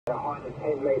height of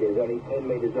 10 metres, only 10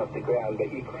 metres off the ground,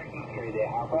 but you're cracking through there,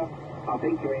 Harper. I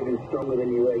think you're even stronger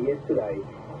than you were yesterday.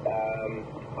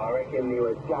 I reckon you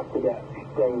were just about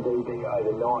 15 dB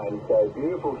over 9, so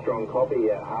beautiful strong copy,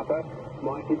 Harper.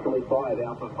 Mike Italy 5,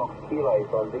 Alpha Fox Kilo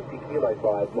from Victor Kilo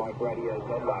 5, Mike Radio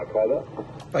Denmark, over.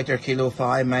 Victor Kilo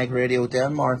 5, Mike Radio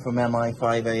Denmark from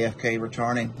MI5AFK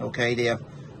returning. Okay, Dave.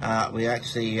 We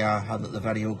actually had the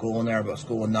video going there, but it's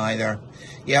going now there.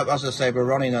 Yep, as I say, we're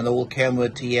running an old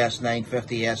Kenwood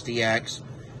TS950 SDX.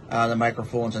 The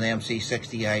microphone's an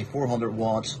MC60A, 400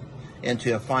 watts,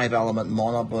 into a 5-element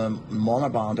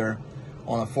monobonder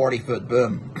on a 40-foot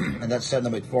boom. And that's sitting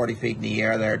about 40 feet in the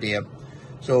air there, Dave.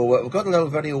 So we've got a little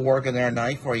video working there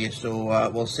now for you, so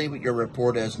we'll see what your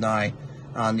report is now,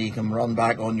 and you can run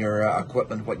back on your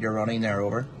equipment, what you're running there,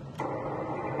 over.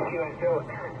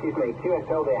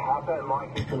 QSL there, Harper,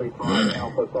 Mike Italy 5,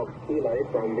 Alpha Fox Kilo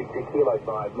from Victor Kilo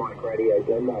 5, Mike Radio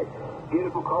Denmark.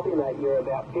 Beautiful copy, mate. You're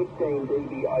about 15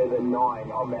 dB over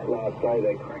 9 on that last go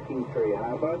there, cracking through,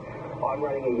 Harper. I'm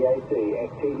running a Yaesu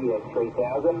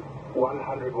FTDX3000,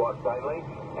 100 watts only,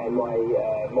 and my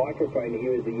microphone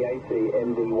here is a Yaesu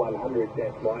MD100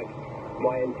 mic.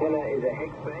 My antenna is a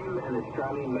Hexbeam, an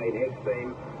Australian-made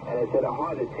Hexbeam, and it's at a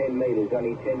height of 10 metres,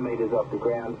 only 10 metres off the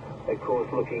ground, of course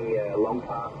looking long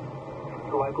past.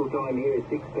 The local time here is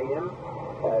 6 p.m.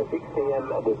 6 p.m,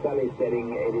 the sun is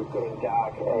setting, it is getting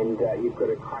dark, and you've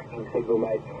got a cracking signal,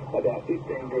 mate, about 15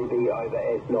 dB over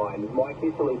S9. Mike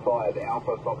Italy 5,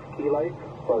 Alpha Fox Kilo,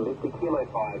 from Victor Kilo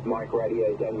 5, Mike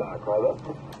Radio Denmark, over.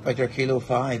 Victor Kilo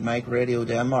 5, Mike Radio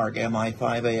Denmark,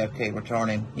 MI5AFK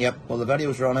returning. Yep, well the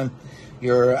video's running.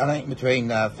 You're, I think, between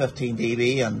 15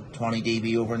 dB and 20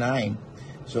 dB over 9.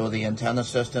 So the antenna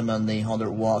system and the 100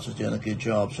 watts is doing a good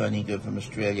job, sounding good from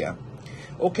Australia.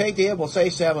 Okay, Dave, we'll say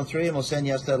 7.3 and we'll send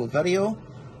you this little video.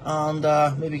 And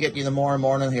maybe get you tomorrow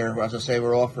morning here. As I say,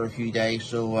 we're off for a few days,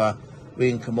 so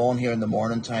we can come on here in the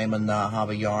morning time and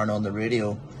have a yarn on the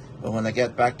radio. But when I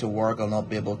get back to work, I'll not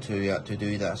be able to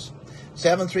do this.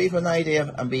 7.3 for now,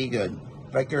 Dave, and be good.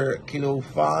 Victor Kilo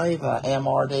 5,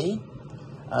 MRD.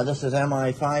 This is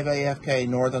MI5AFK,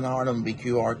 Northern Ireland,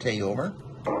 BQRT, over.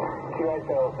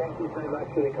 QSL, thank you so much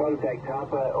for the contact,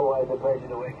 Harper. Always a pleasure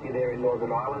to work with you there in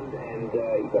Northern Ireland, and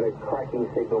you've got a cracking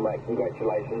signal, mate.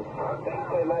 Congratulations.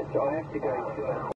 Thanks so much. I have to go to